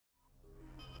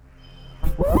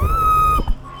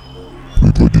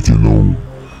Приди на ум.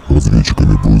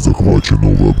 Разведчиками был захвачен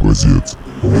новый образец.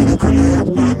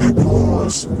 Великолепный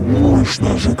наброс.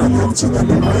 Мощная же коллекция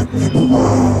набирает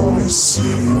небывалой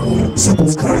силы.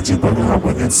 Запускайте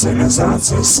программу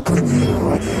инициализации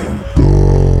сканирования.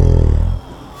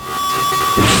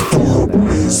 Что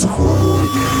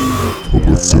происходит? В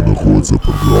образце находится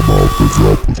программа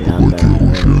автозапуск,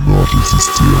 блокирующая наши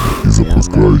системы и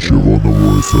запускающая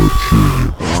волновое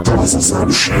сообщение. Что за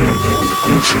сообщение?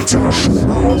 Включите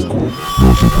расшифровку.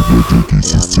 Наши библиотеки и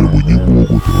системы не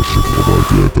могут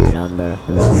расшифровать это.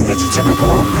 Выведите на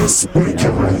главные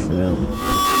спикеры.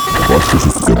 Ваши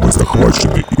системы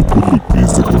захвачены и будут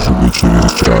перезагружены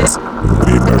через час.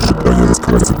 Время ожидания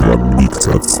раскрывается микс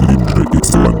от Slimjah и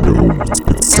Cybernetic.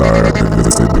 Специально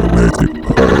для Cybernetic.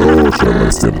 Хорошего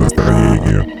всем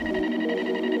настроения.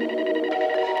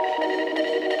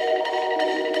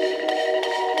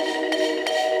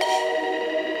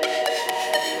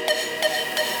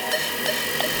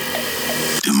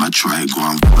 I try go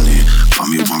and funny, but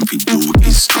me want to do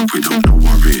is stop without no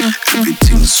worry.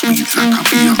 Everything sweet like I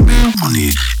be a make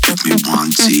money. If me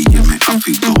want it, yeah me have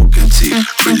to go get it.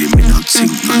 Really me not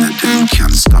think none of them can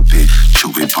stop it.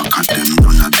 Show it back at them,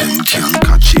 none of them can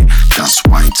catch it. That's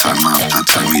why time after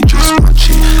time me just match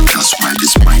it. That's why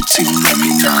this my thing, no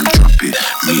me not drop it.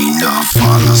 Me not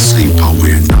fall asleep, I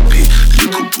wear nappy.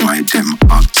 Look up why them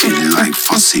acting like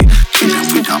fussy. Kill them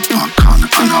with a backhand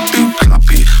and a big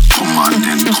clappy. Come on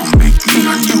then, come make me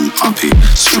and you happy.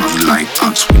 Strong like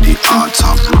axe with the art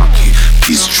of Rocky.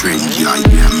 This trend, yeah,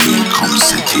 me come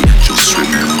set it. Just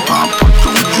remember, but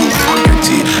don't you forget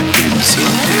it.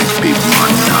 Anything that big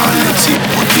man, now let it.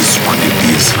 But this one, the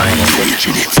baseline,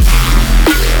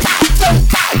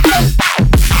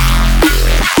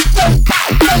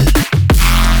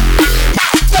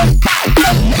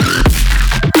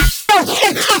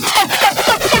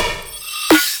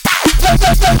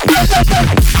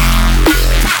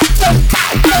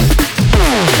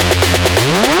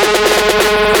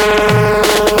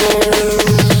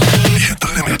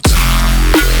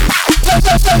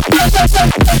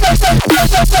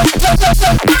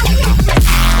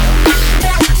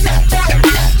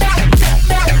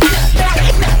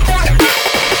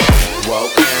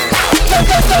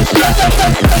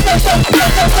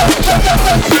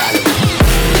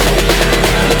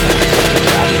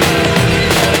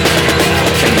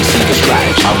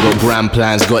 I've got grand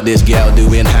plans, got this girl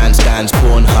doing handstands,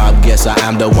 Pornhub. Guess I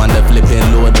am the one that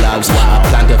flipping Lord loves. I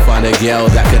plan to find a girl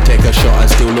that can take a shot and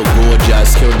still look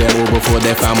gorgeous. Killed them all before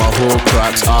they found my whole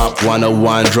crux. Up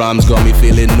 101 drums got me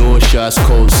feeling nauseous.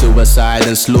 Cold suicide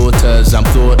and slaughters, I'm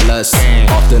thoughtless.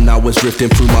 Often I was drifting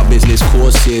through my business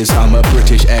courses. I'm a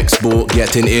British export,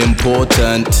 getting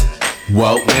important.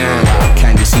 Whoa,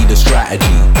 can you see the strategy?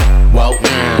 Whoa,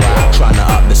 trying to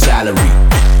up the salary.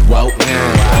 Whoa,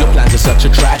 your plans are such a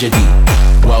tragedy.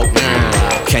 Whoa,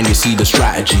 can you see the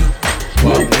strategy?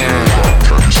 Whoa,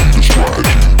 can you see the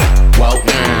strategy? Whoa,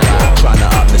 trying to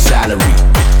up the salary.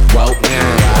 Whoa,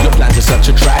 your plans are such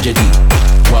a tragedy.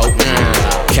 Whoa,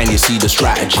 can you see the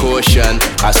strategy? Caution,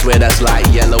 I swear that's like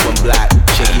yellow and black.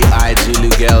 Cheeky-eyed Zulu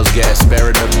girls get a spare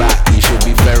in the back. You should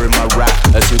be fair in my rap,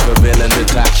 a super villain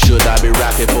attack. Should I be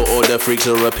rapping for all the freaks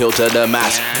or appeal to the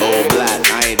mass? All black,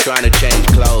 I ain't trying to change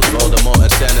clothes. Voldemort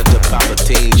and Senator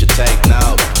Palpatine should take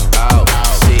note. Oh,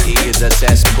 city is a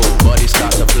cesspool, body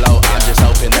start to flow. I'm just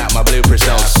hoping that my blueprints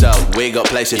don't soak. We got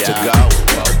places to go.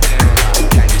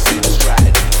 Can you see the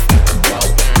strategy?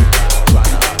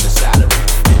 Trying to up the salary.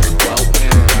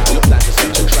 Your plans are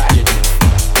such a tragedy.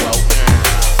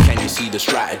 Can you see the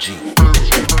strategy?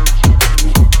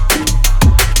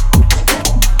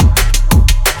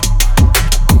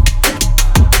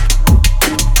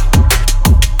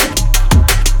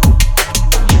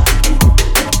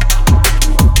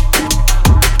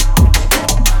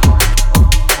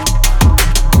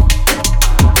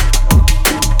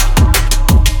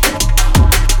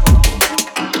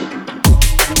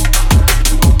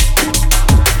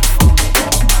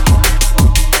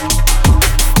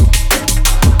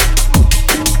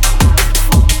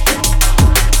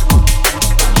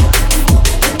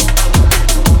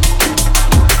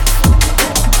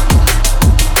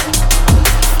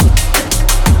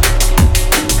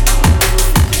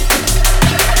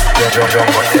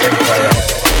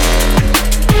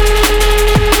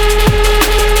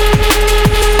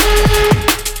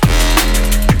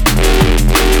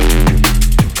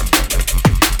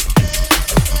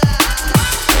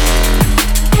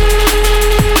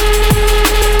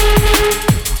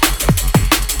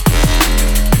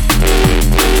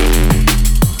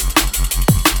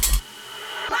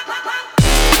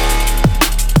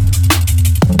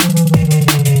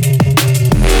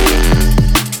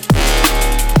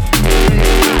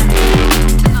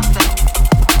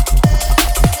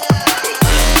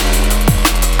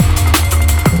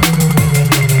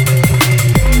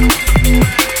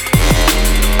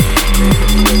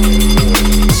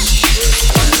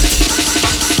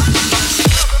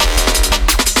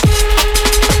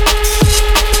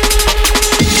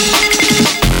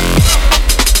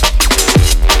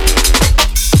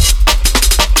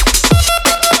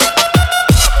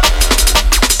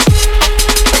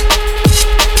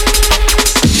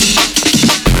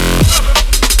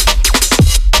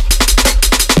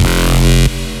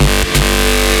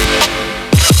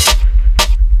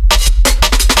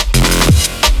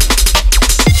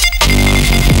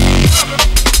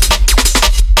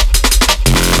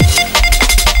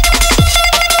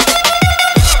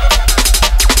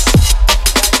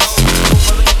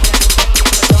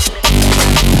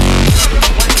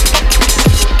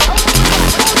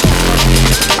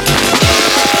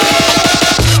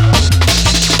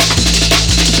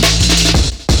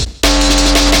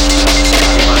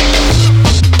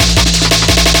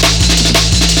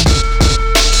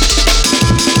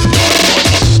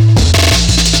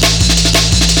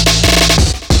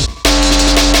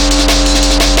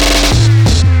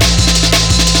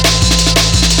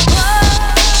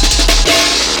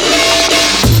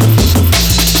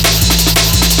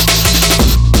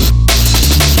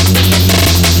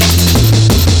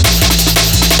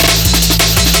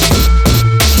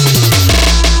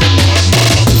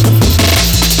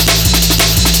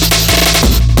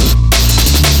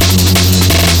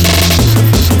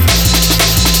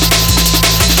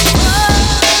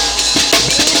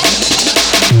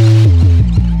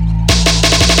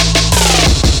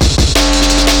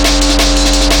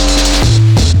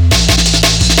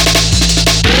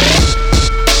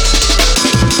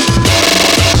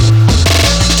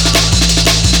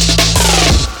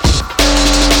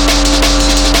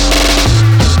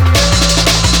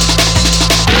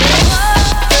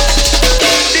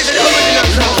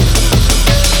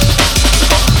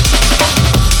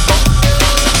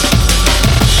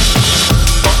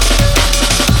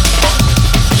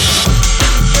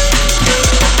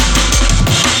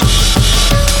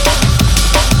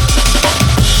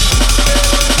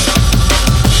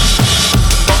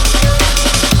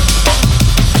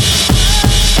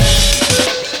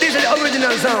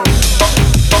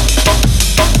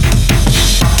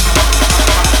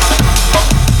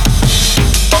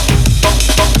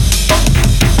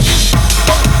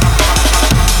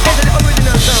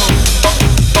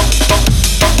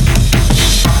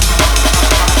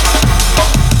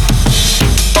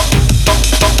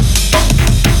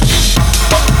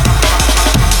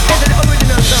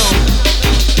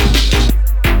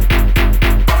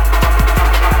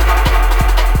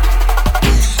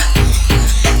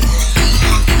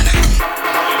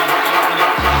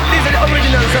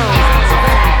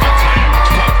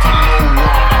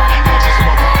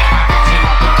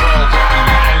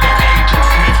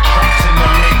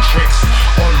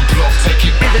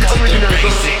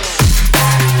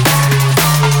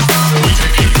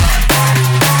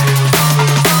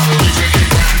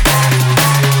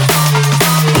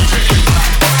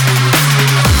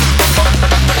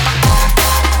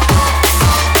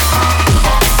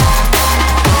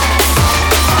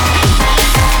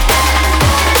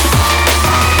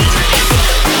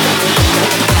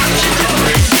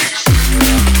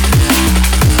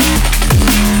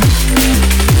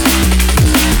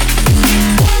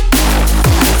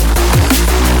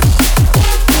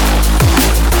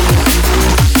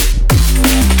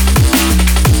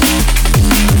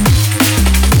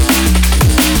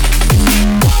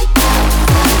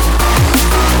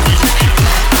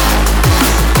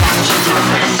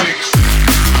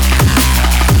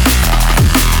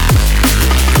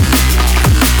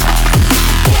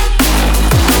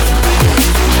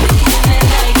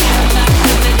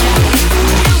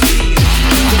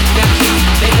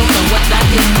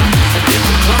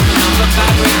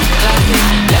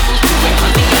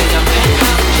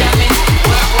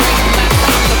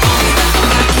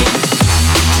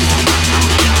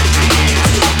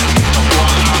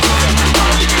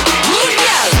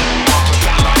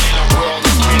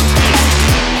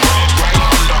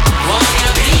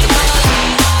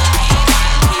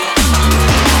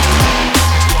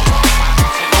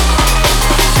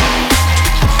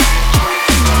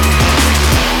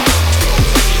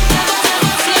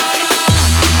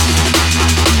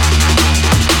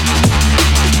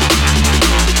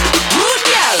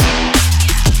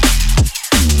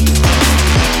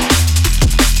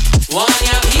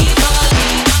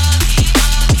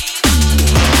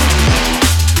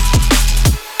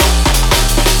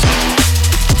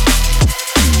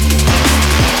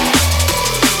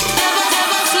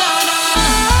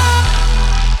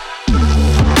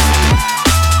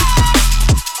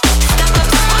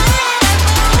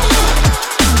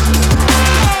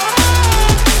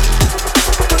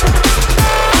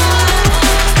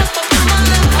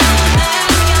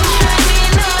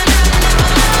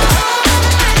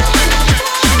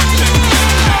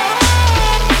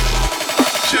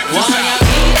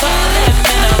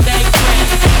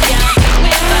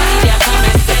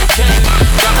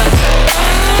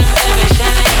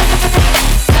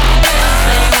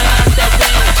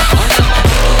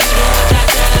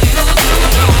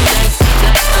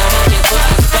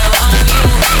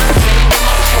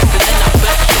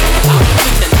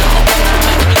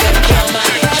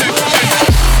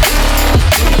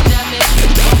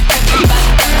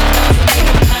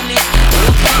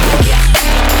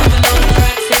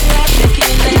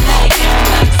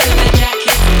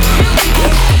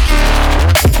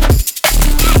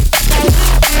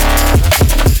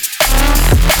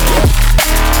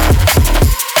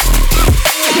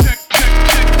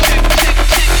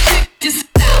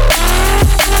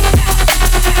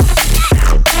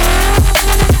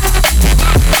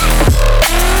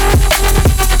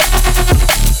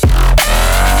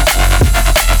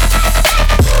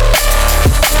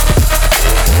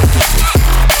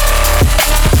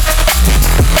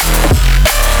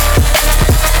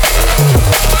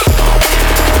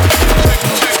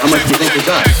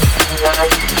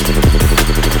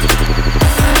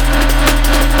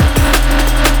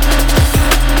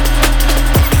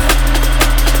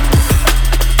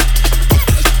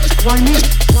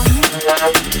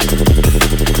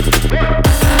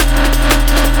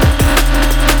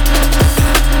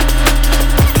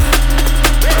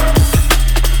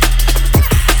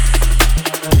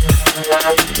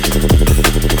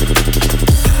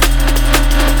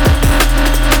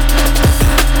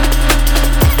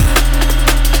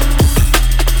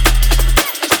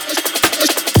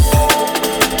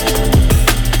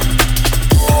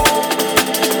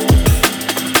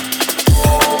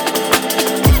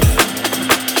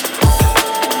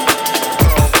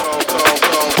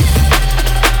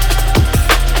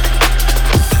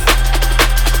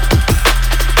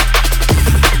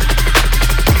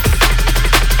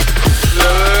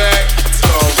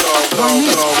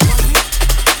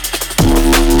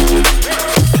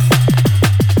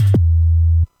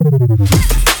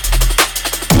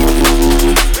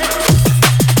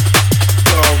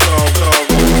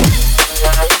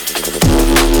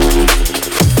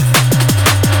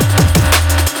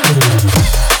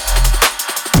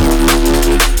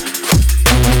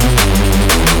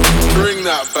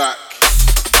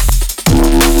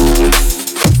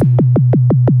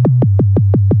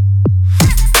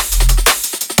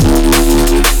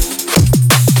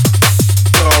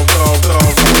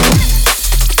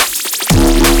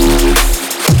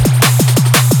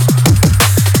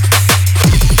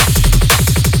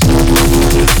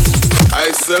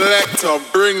 Selector,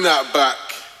 bring that back.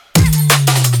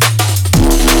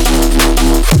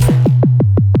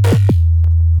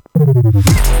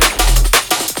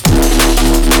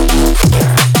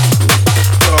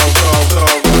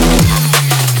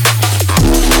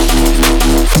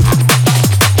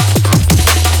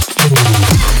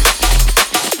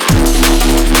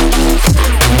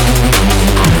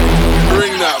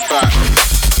 Bring that back.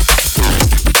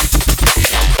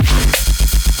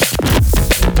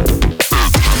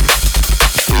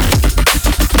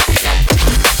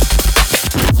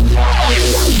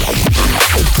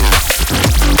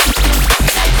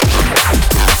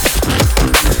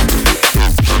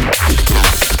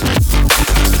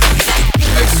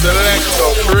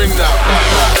 Selector, bring that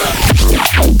back.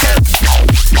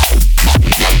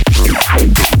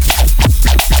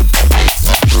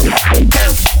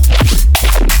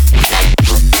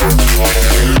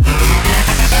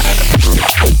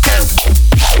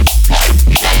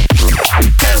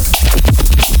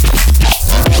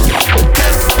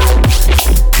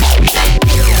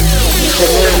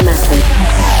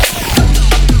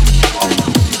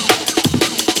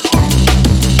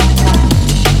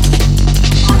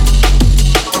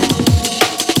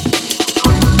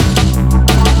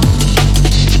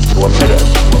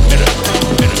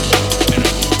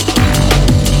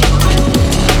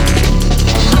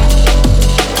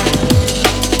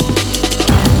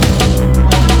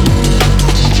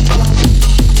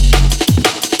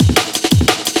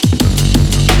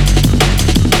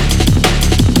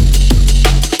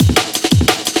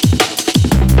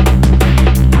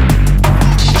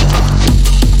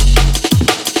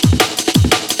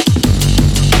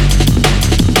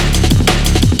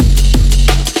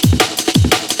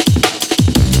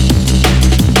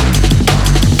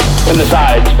 When the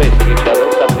sides facing each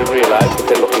other suddenly realize that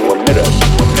they're looking in a mirror.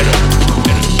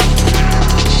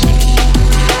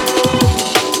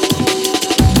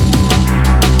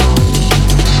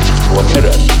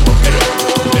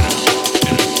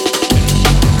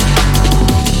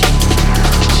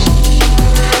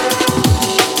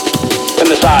 When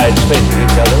the sides facing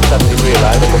each other suddenly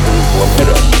realize they're looking into a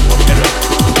mirror.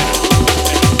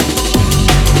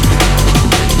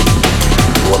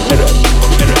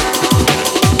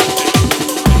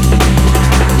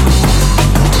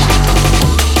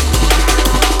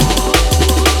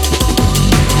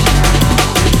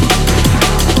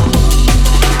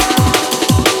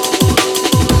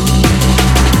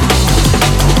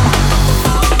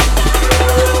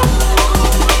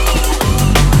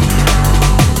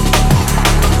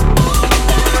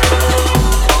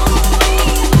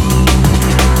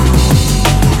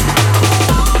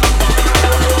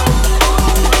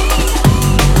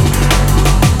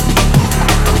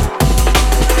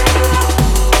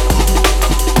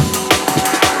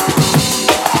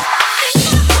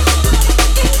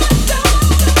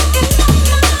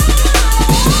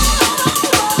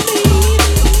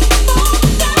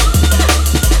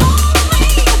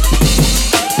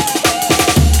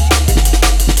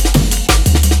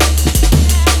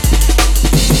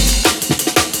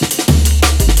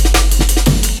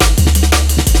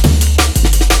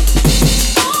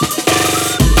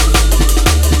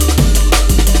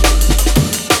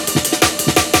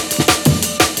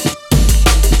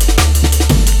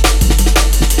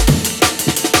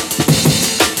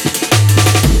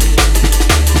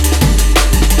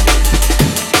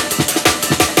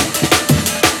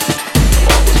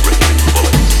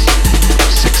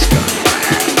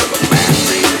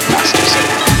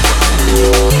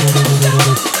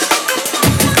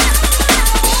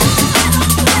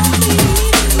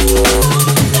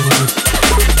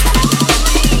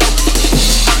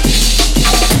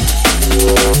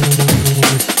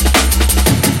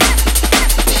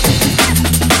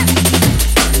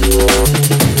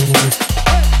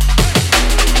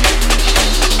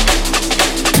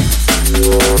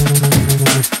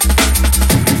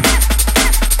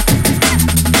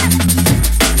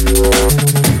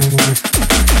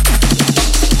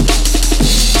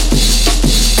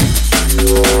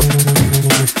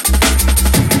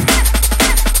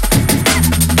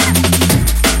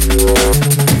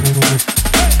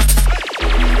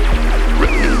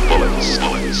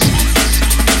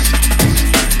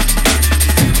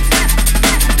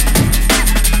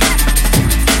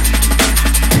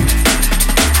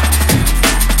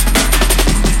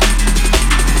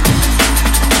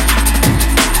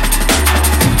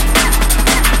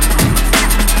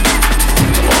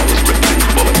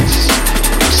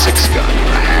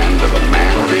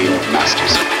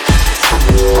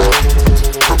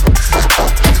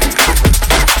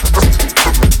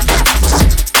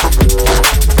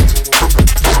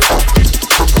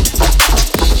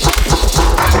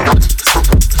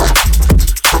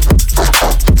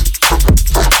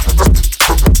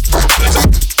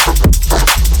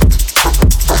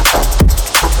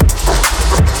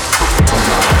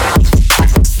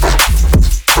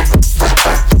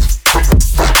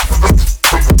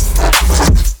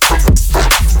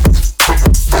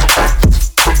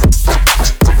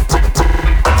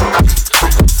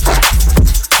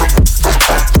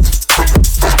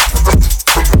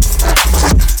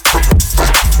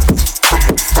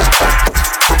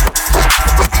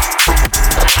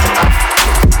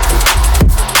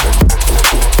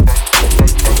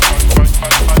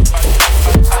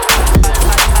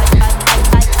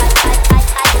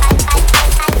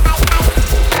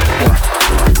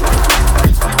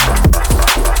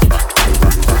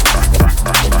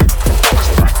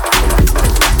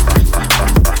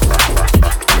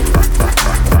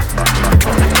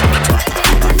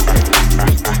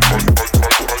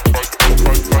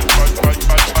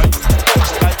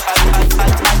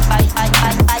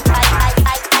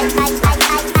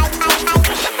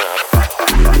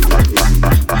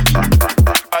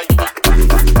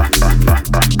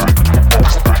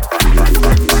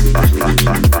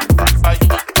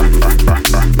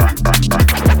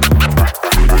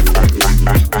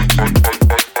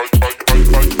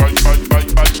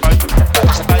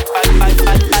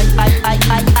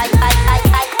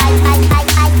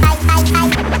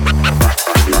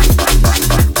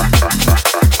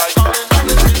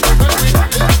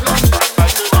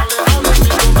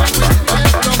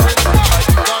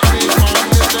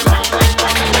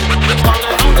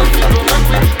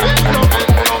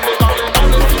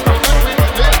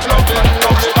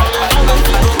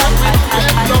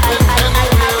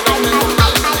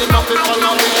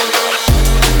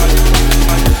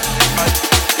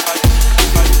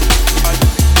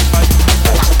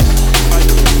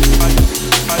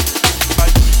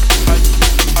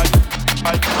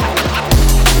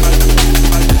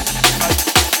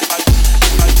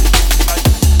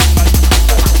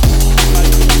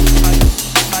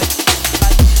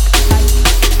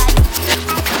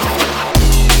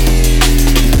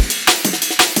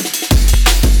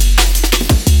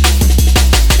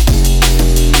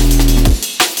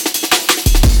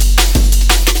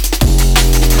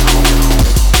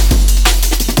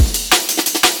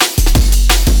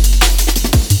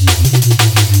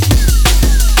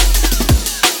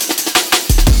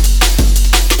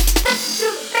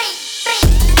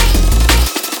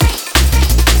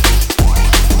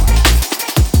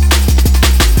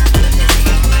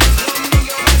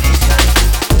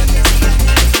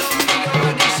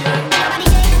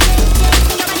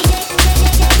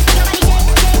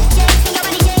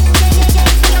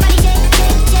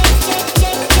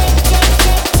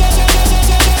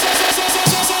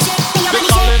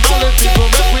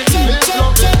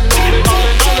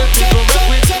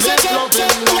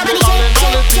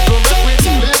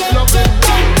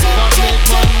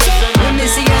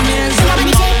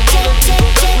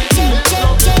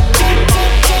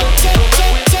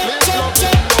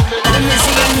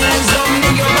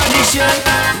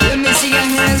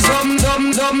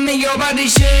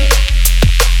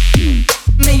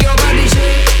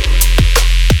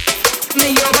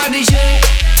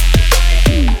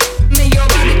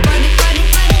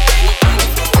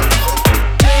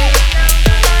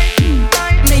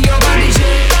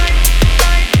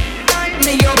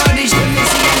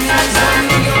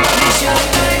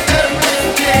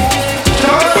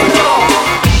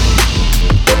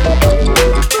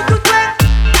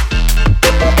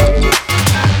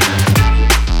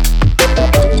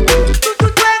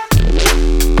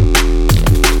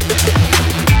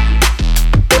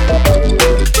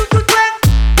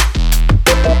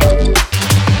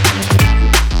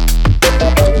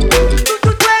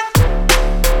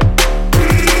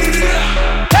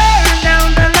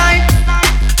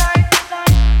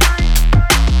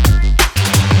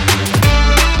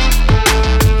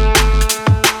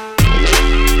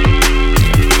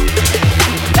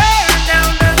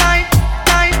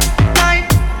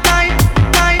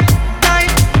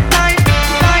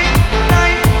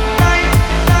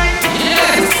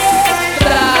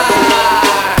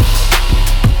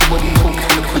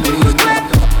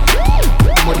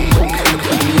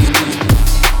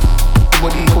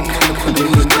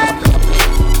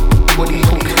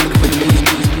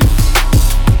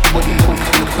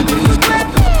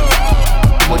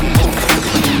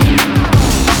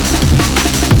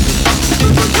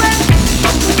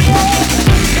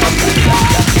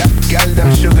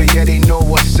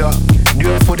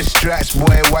 the strats,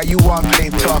 boy, why you want play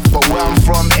tough? But where I'm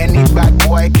from, any bad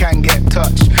boy can get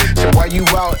touched. So why you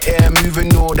out here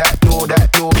moving all that, all that,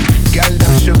 all? Gal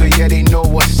them sugar, yeah, they know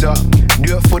what's up.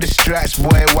 Do it for the strats,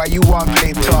 boy, why you want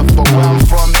play tough? But where I'm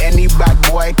from, any bad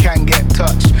boy can get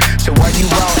touched. So why you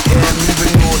out here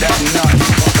moving all that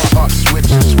nuts? Up, switch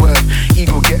and swerve,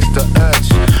 ego gets the urge.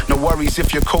 No worries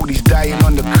if your Cody's dying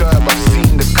on the curb. I've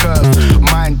seen the curve,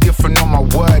 mine different on my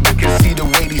word. You can see the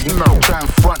way these men try and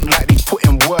front like they put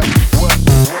in work.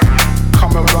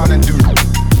 Come around and do flip.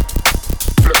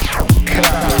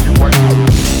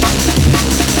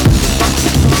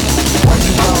 Why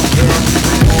you out there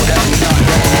moving all that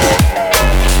nuts?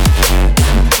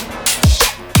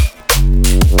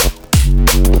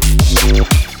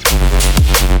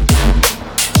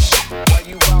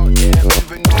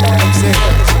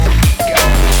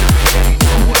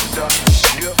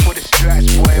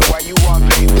 Why you want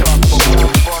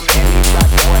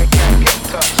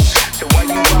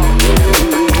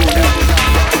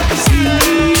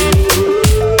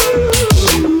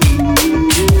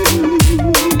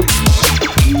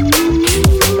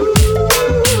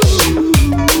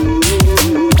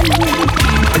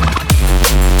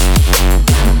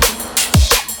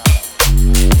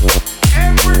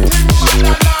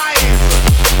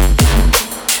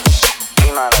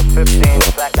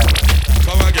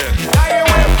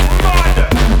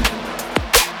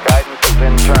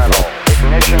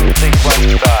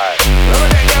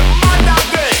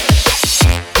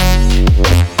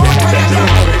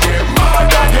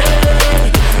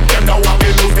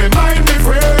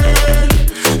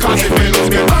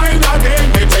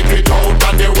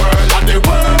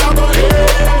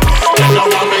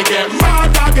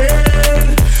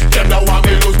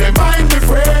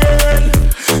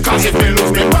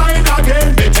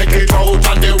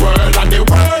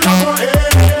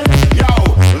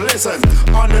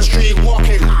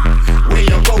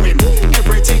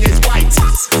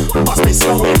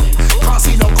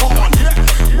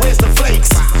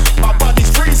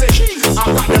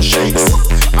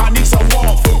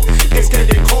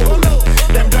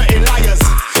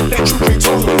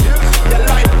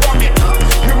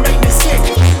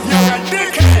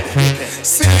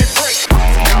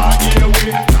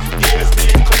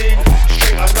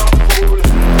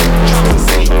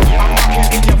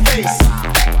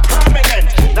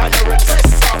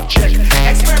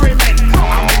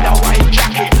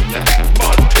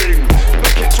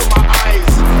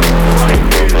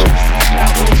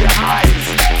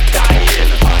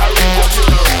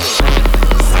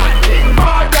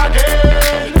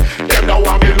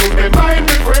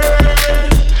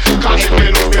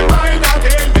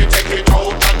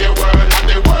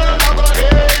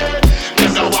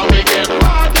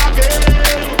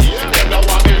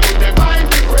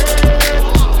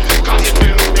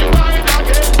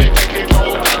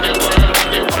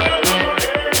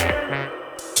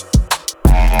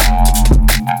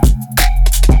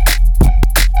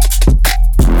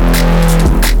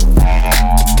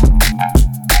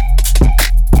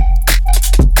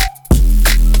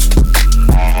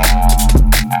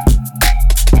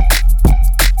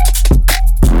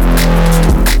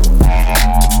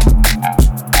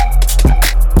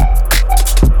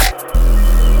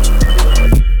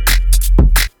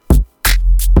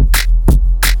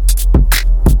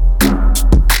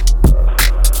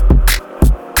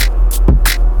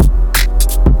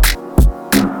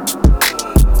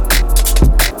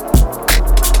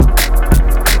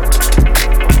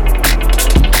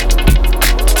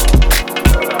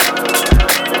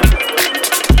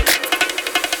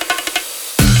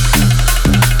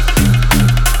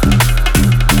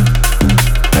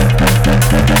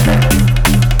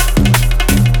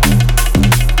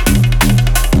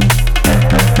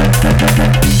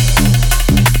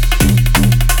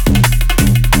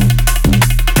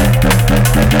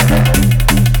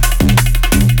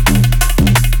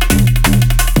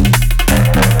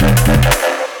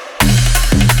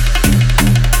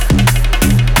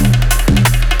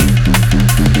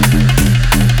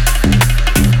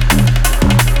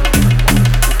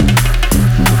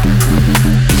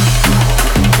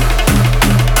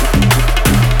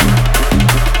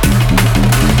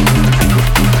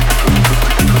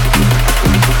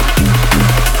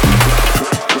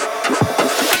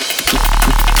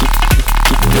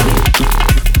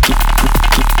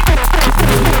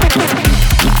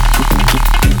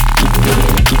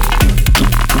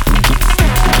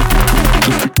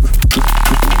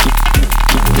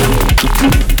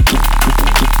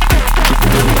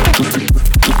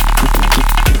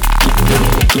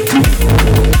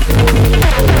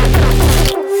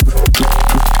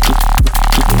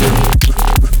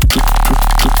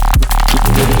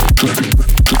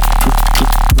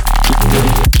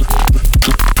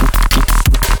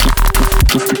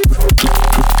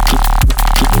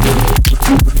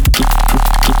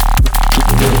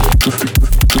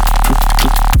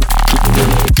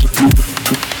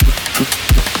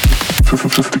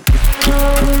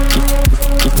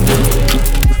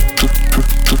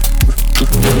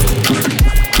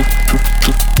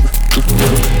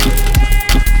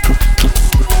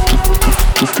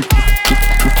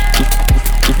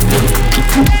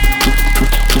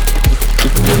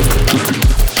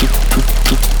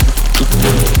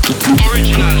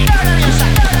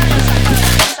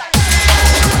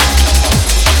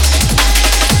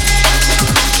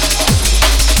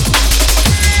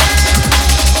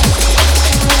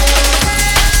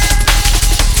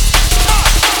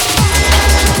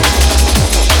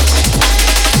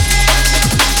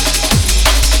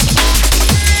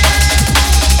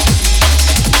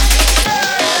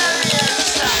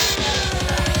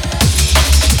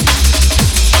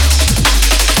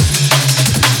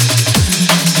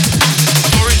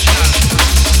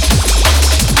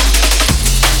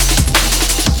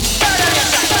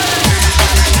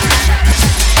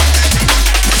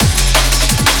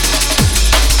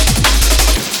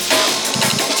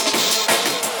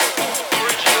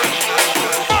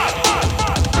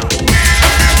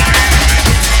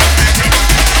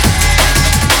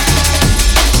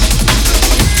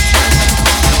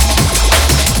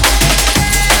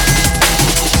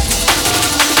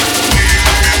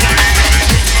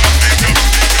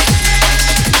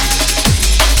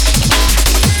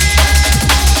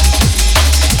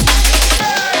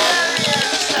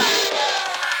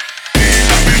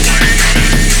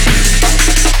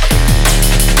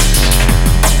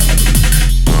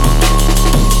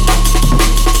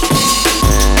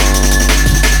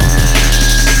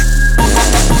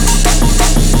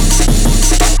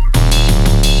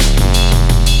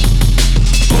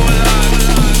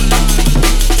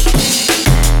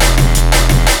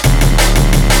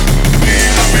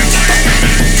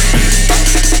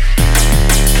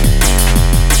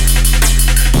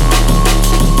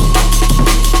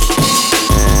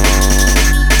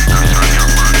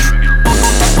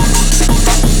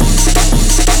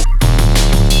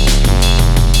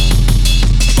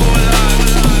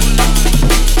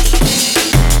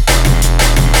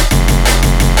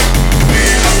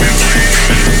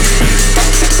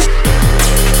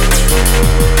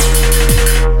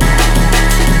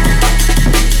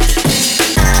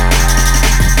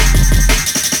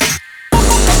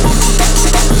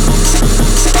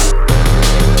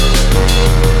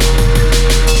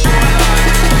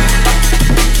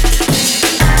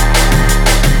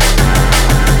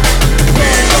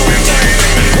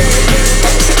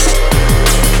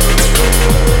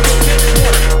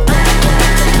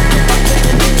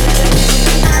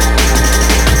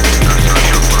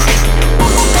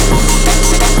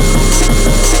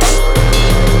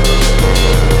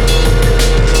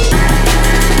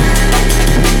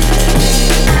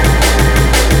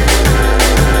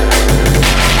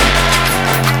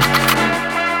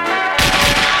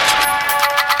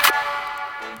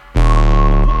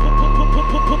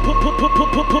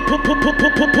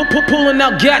Pulling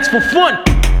out gats for fun.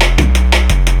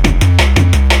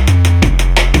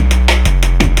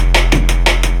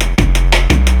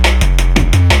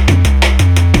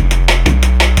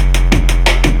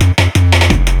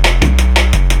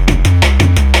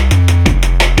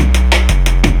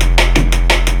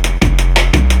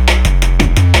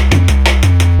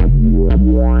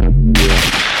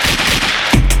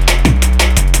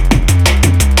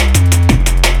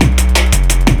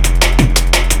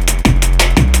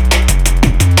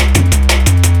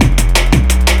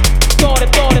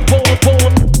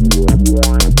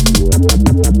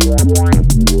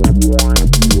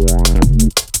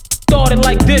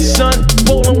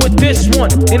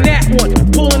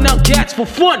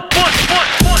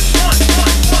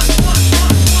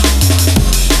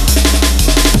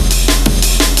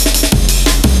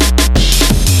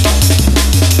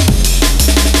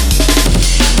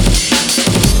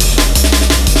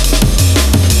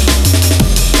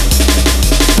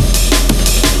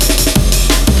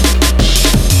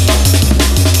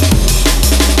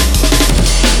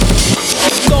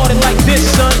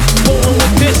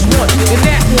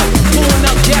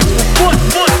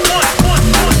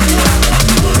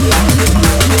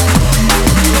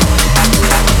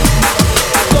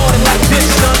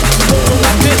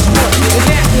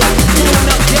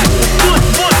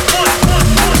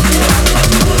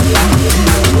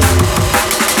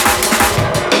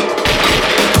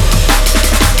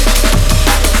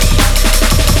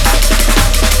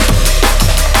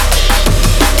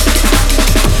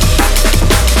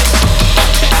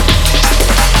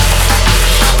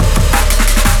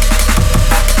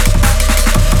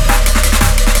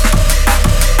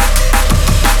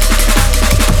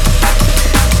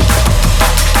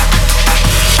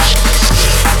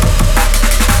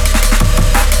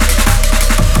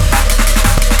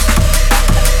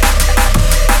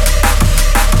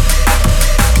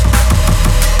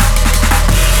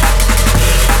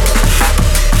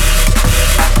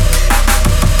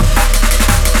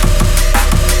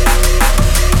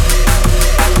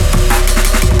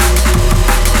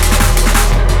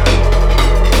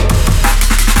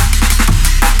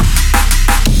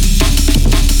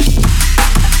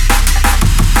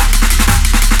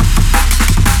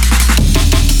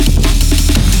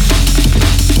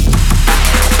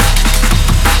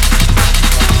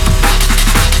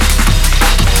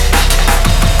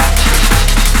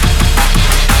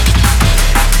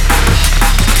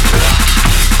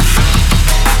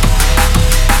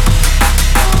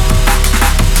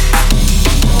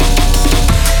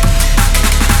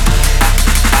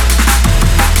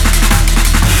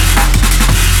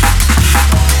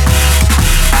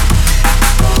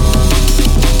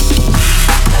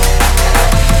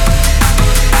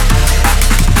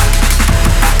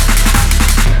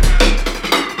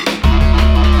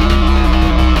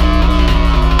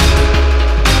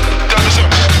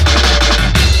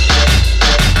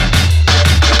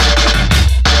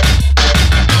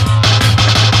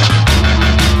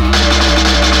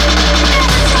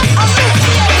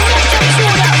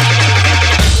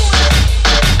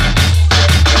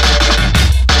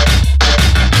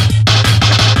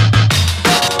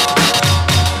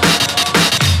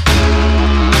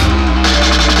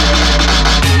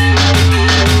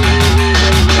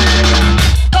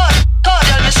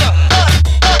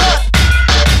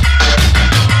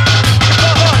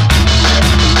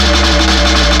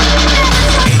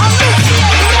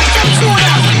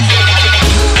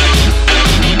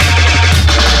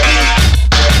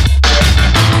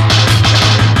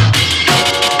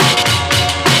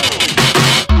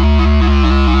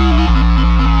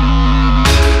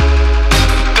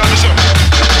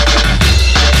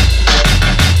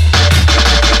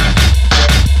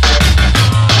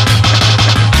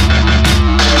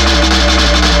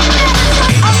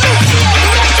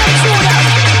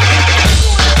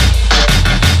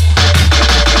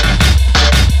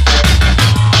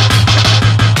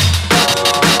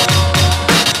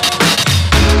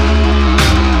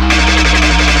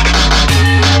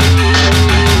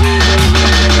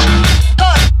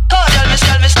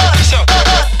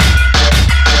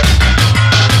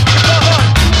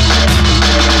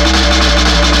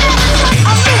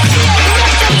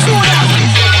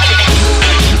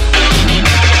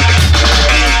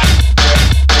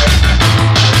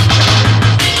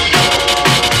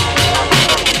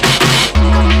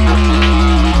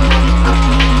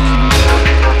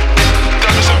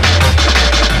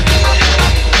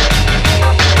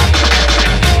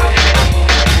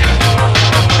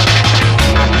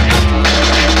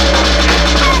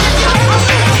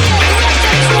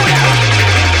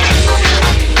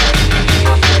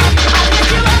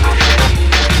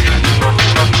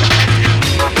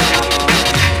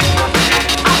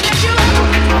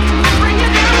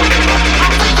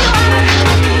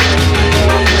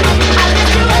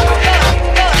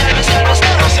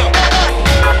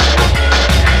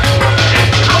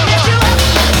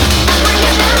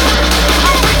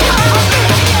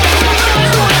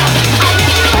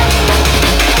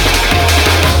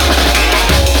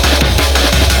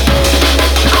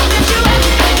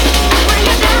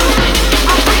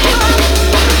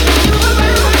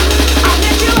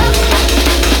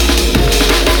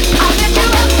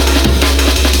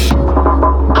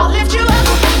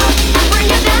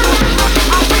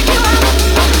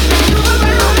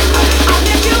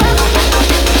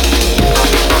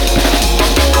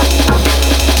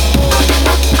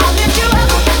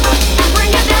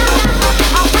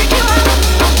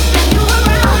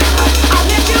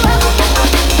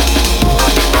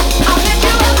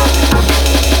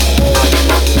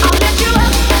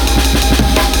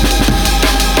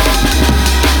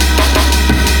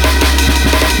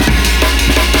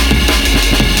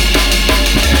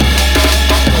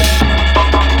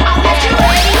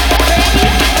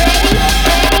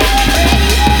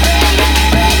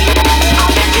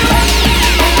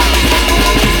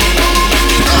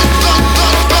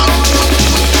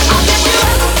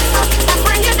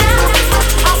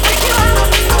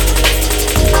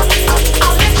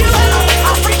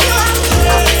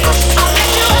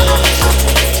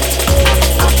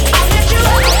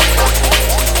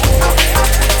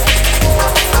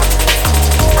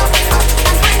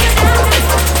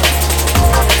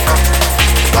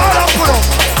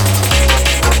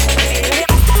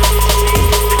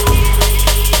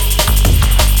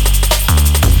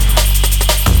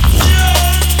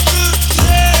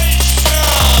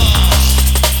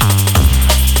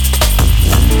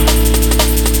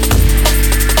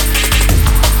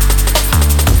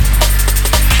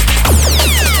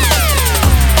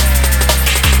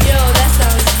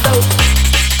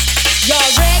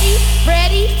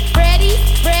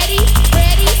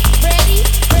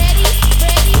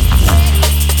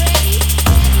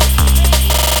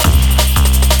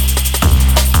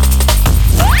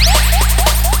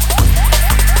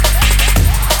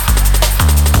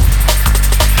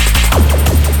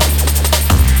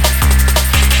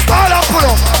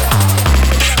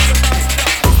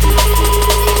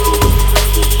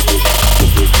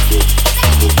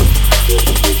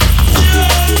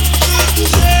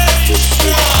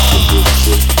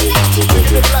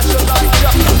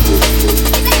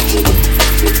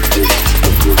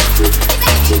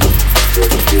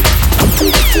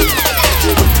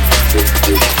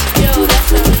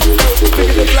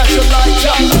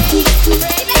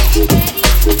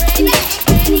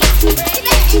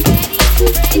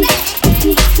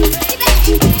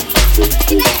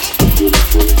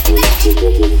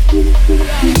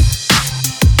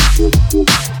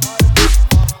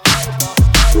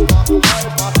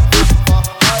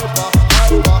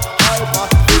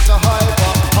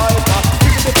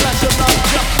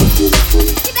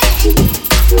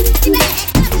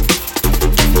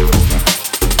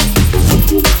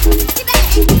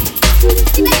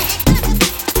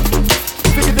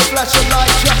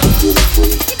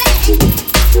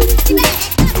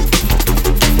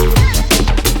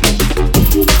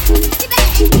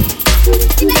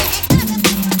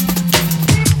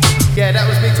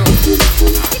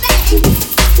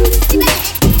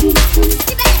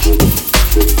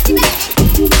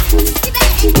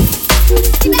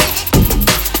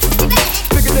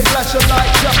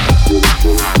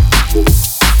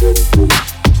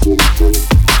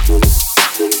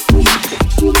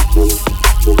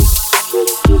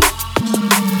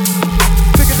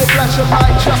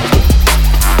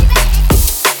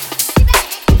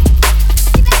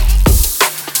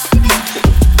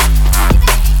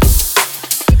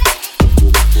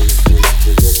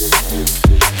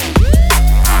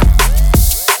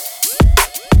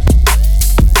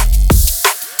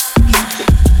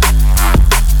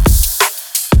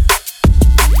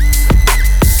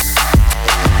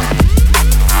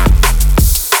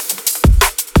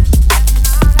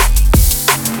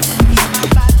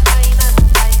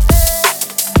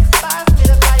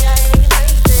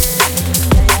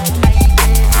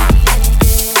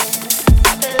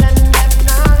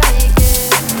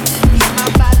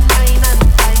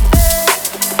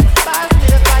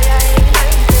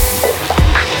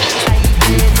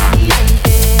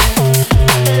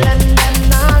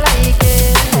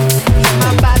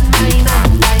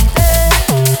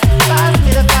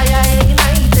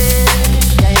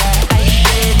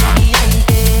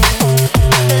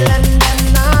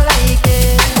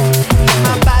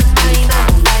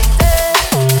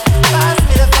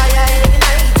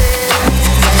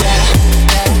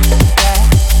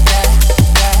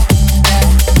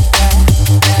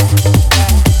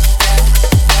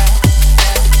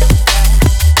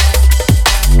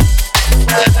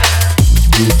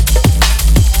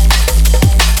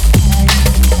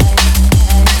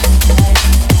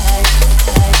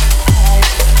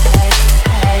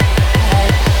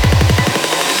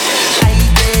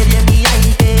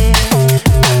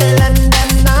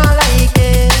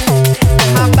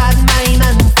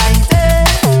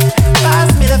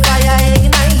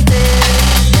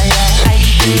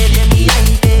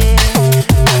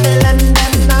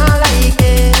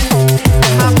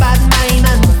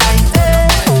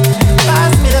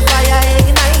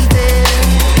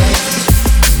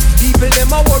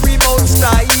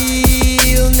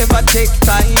 take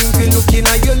time to looking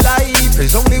at your life.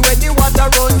 It's only when the water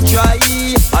run dry.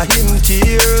 I him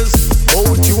tears,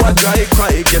 out you a dry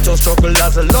cry. Get your struggle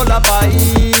as a lullaby.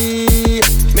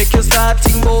 Make you start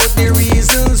think about the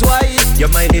reasons why your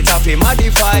mind is happy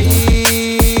modify.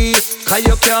 Cause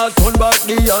you can't turn back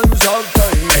the hands of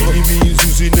time. Any means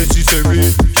is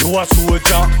necessary. You a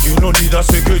soldier, you no need a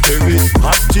secretary.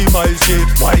 Optimize it,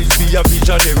 wise be a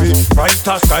visionary.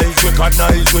 Brighter skies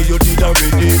recognize where you did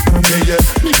already. Yeah, yeah,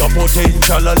 bigger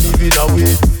potential a living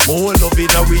away. More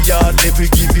loving away, yeah, never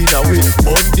giving away.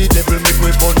 On the devil make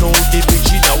we burn out the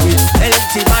bitchin away.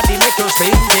 Healthy body make you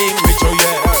sing with you,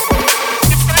 yeah.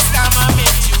 The first time I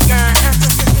met you, girl,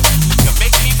 you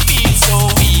make me feel so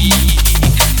weak.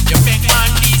 You make my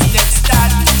knees them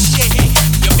start to shake.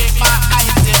 You make my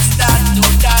eyes them start to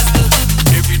dazzle.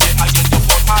 Every day I get up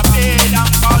on my bed,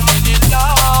 I'm falling in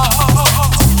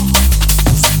love.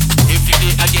 Every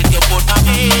day I get up on my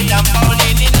bed, I'm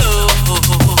falling in love.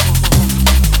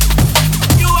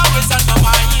 You always on my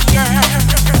mind, girl.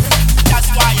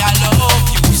 That's why I love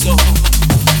you so.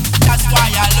 That's why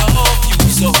I love you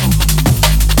so.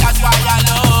 That's why I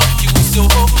love you so.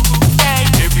 Hey,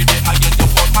 every day I get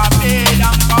up on my bed,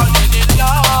 I'm falling in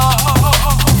love.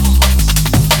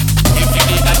 Every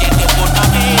day I get up on my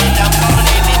bed, I'm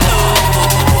falling in love.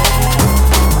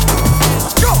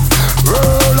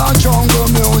 Roll a jungle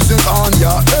music on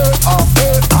ya,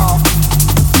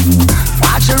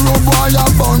 Watch a road boy a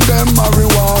burn them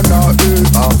marijuana,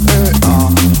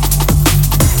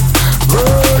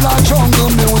 Roll a jungle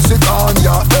music on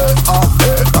ya,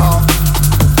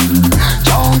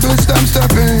 Jungles them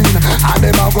step in, and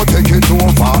them a go take it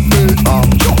over,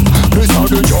 This are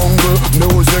the jungle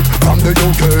music from the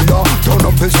UK, Turn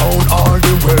up the sound all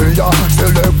the way,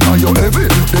 Select how you heavy,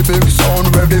 the big sound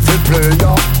ready for play,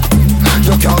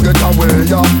 You can't get away,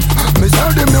 Me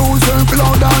say the music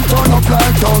loud and turn up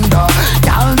like thunder.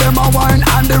 Y'all them a wine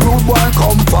and the rude boy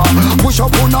come for. Push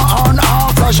up on a hand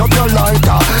and flash up your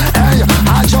lighter. Hey,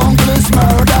 a jungle is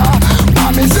murder. Now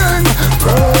me sing,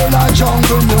 roll a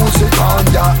jungle music on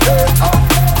ya. Hey,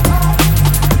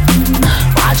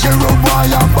 watch a rude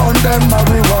boy up on them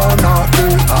marijuana.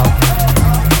 Hey,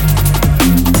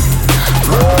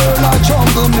 roll a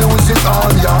jungle music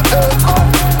on ya. Hey,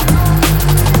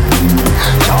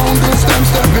 Jungles them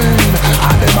step in,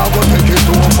 and them a go take it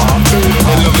over.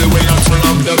 I love the way you turn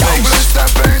up the bass. Jungle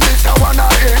step in, this a one I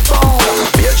hate bound.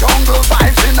 Be a jungle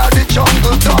vibes in a the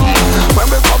jungle town. When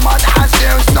we come and dance,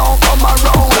 there's no come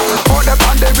around. Hold up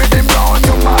on the rhythm round,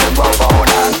 you might go down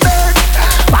and then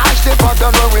mash the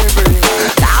button when we bring.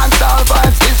 Dancehall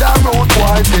vibes is a road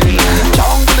boy thing.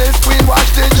 Jungle is queen,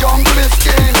 watch the jungle is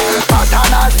king.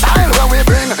 Pattern and style when we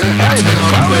bring. Hey,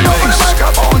 when we open the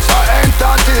microphone, so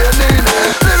entertaining.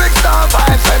 Lyrics star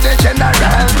vibes and the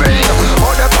general ring.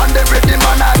 Hold up on the rhythm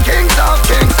and a kings of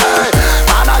kings.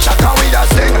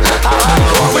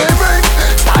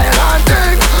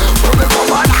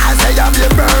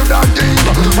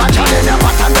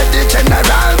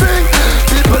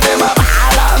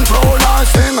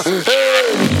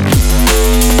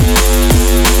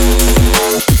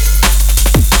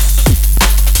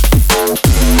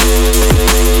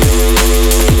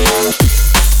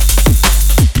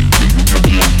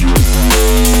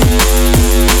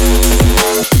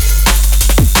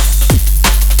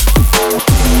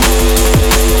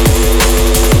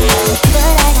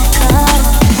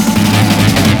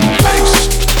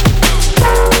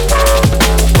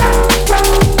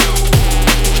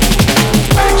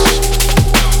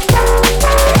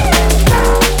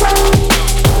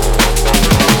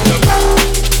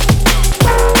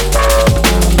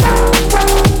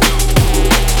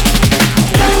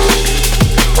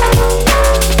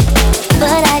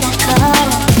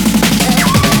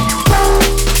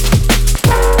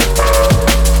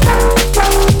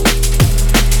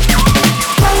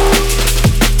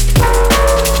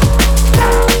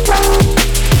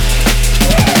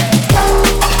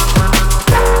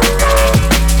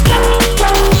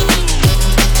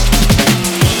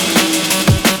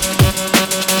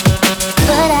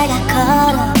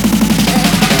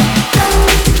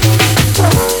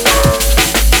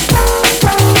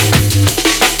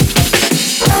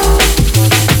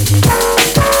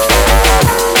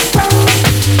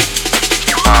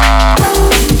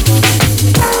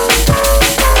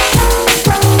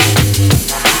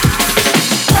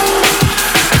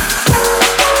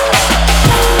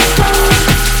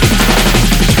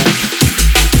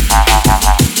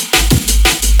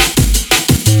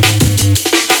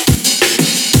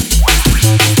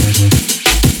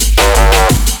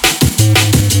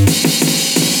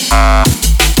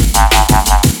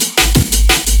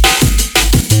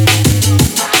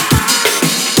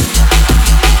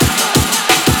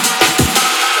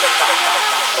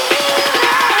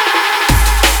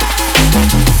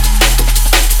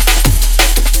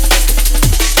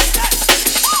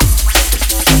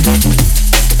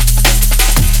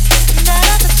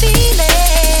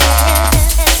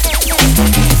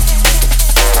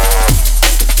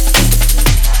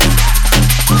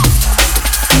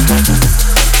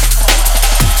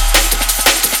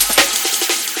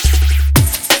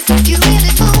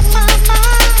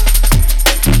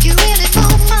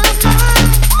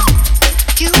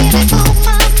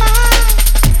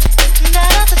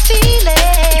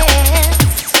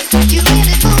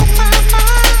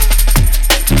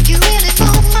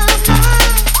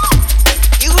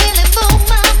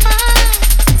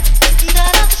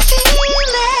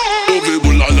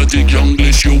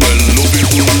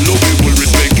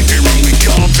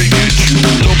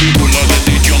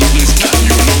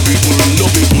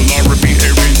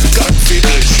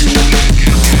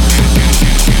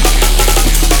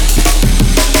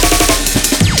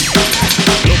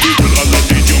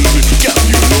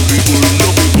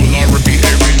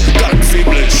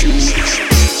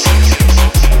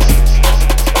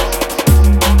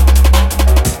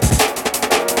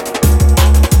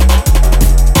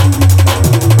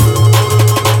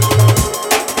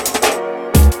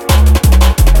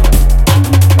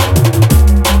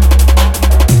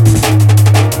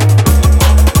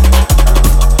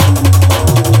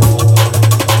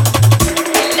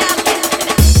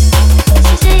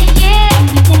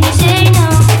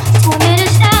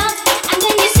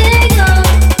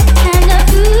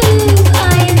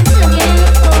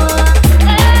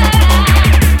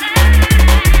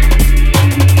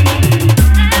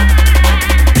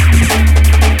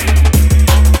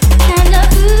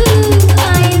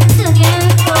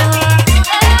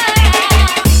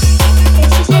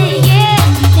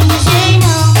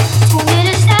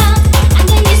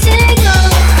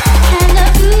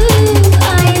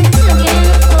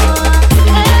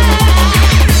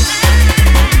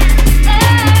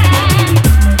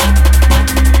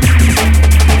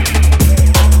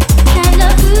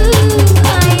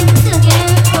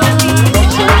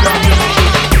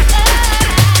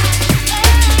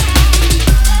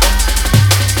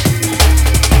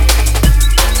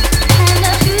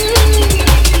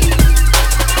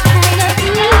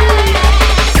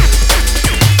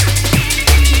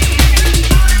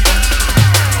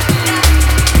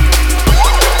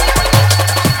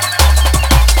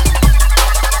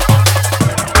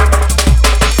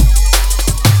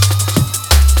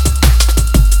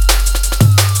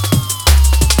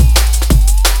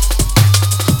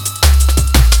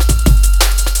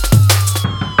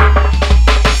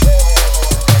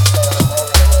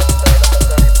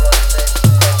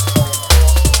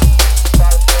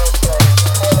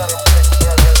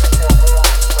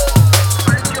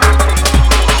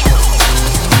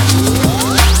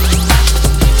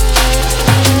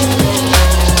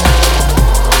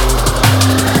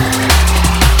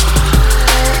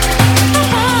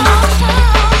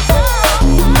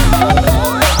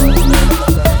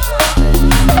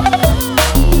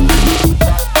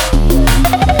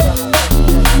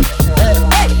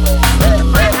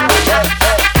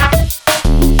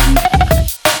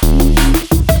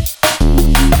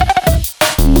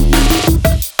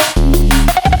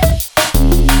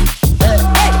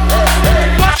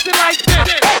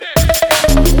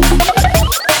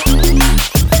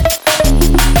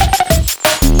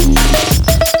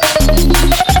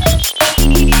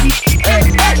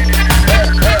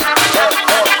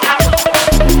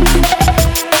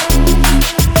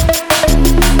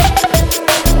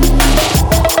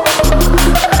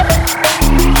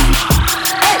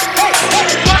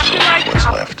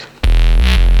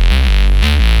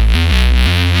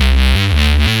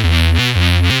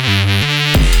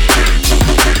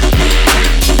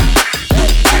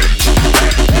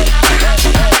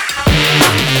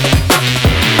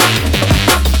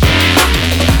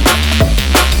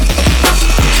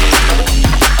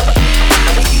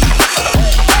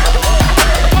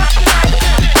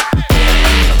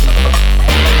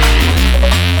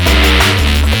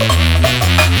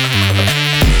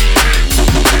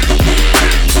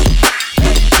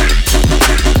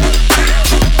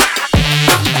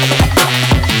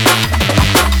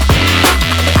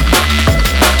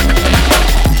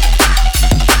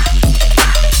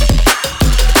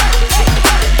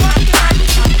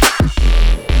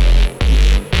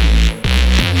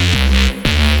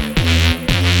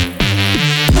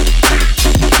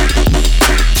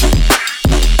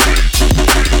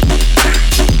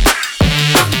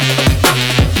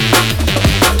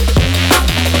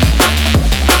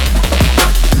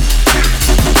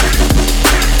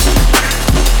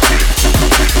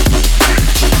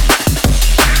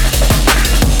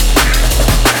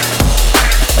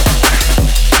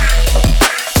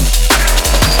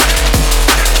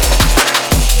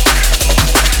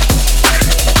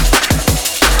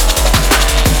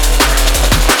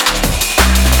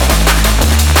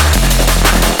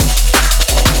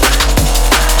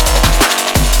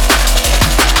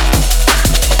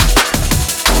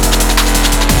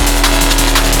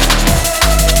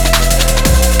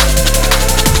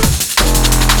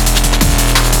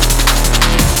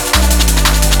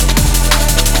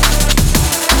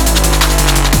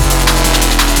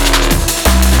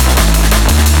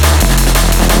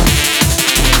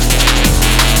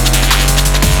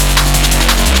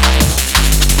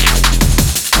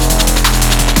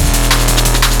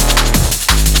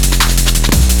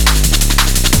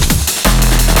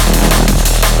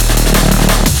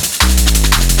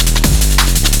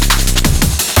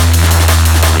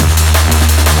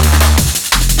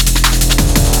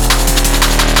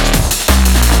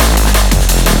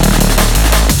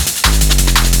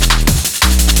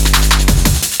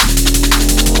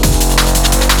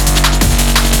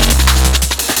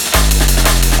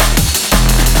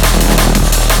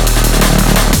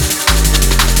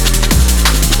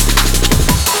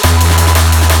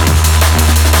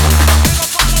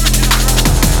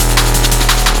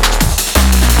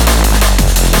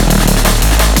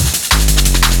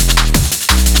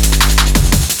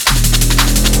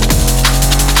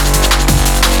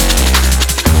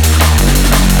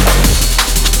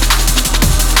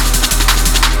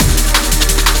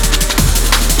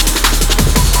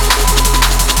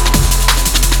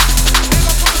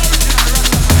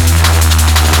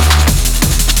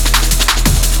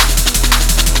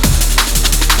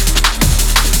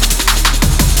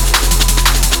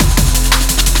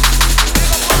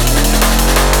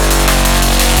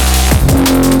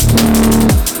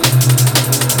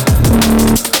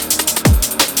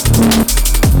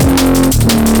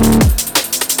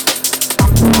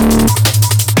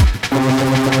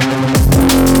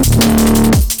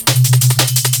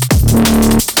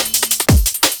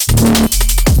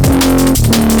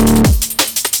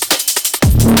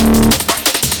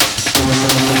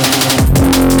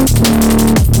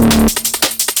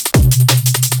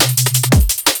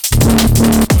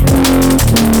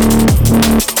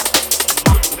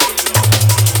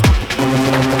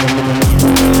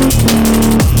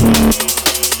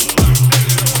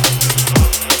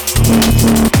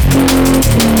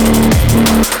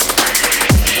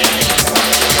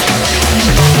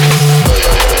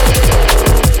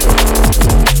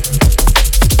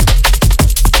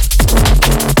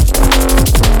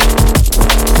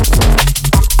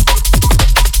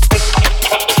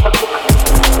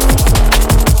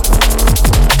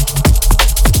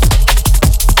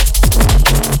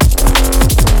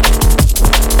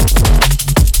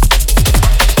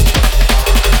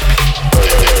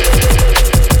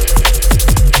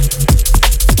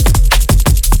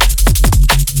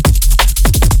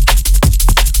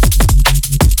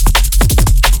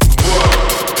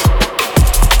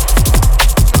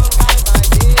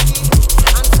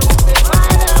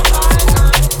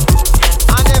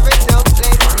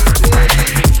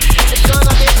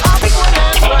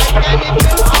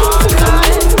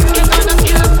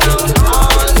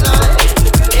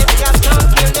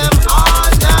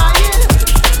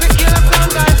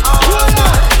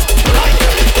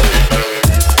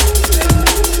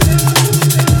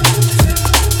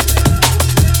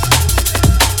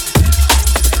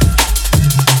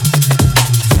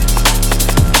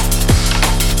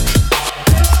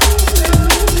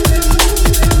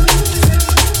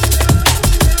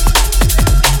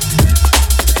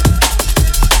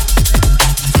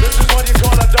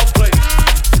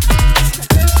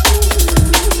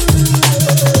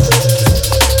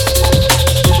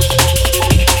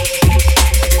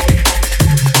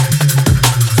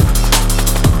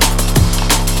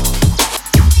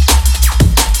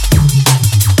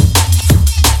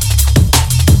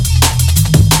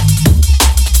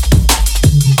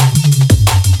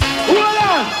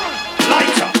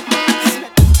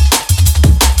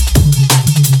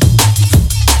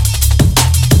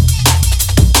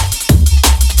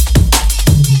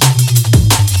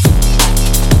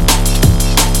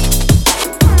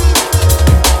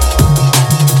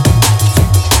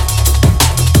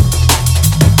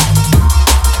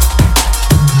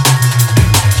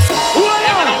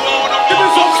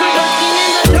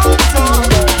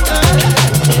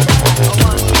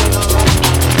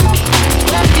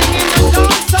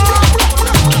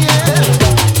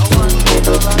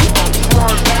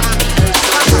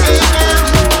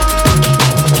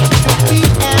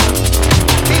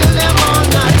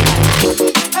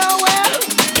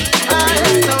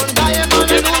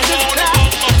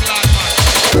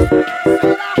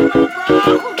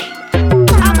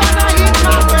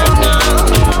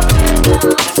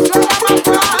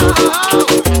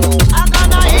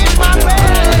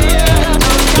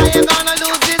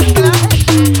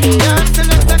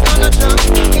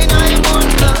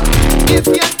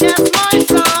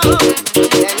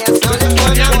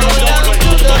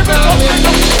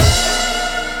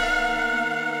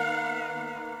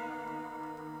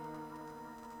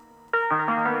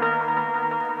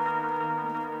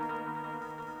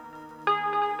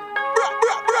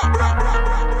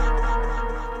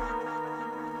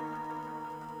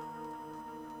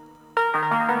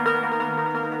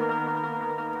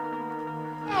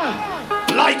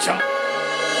 Slimjah.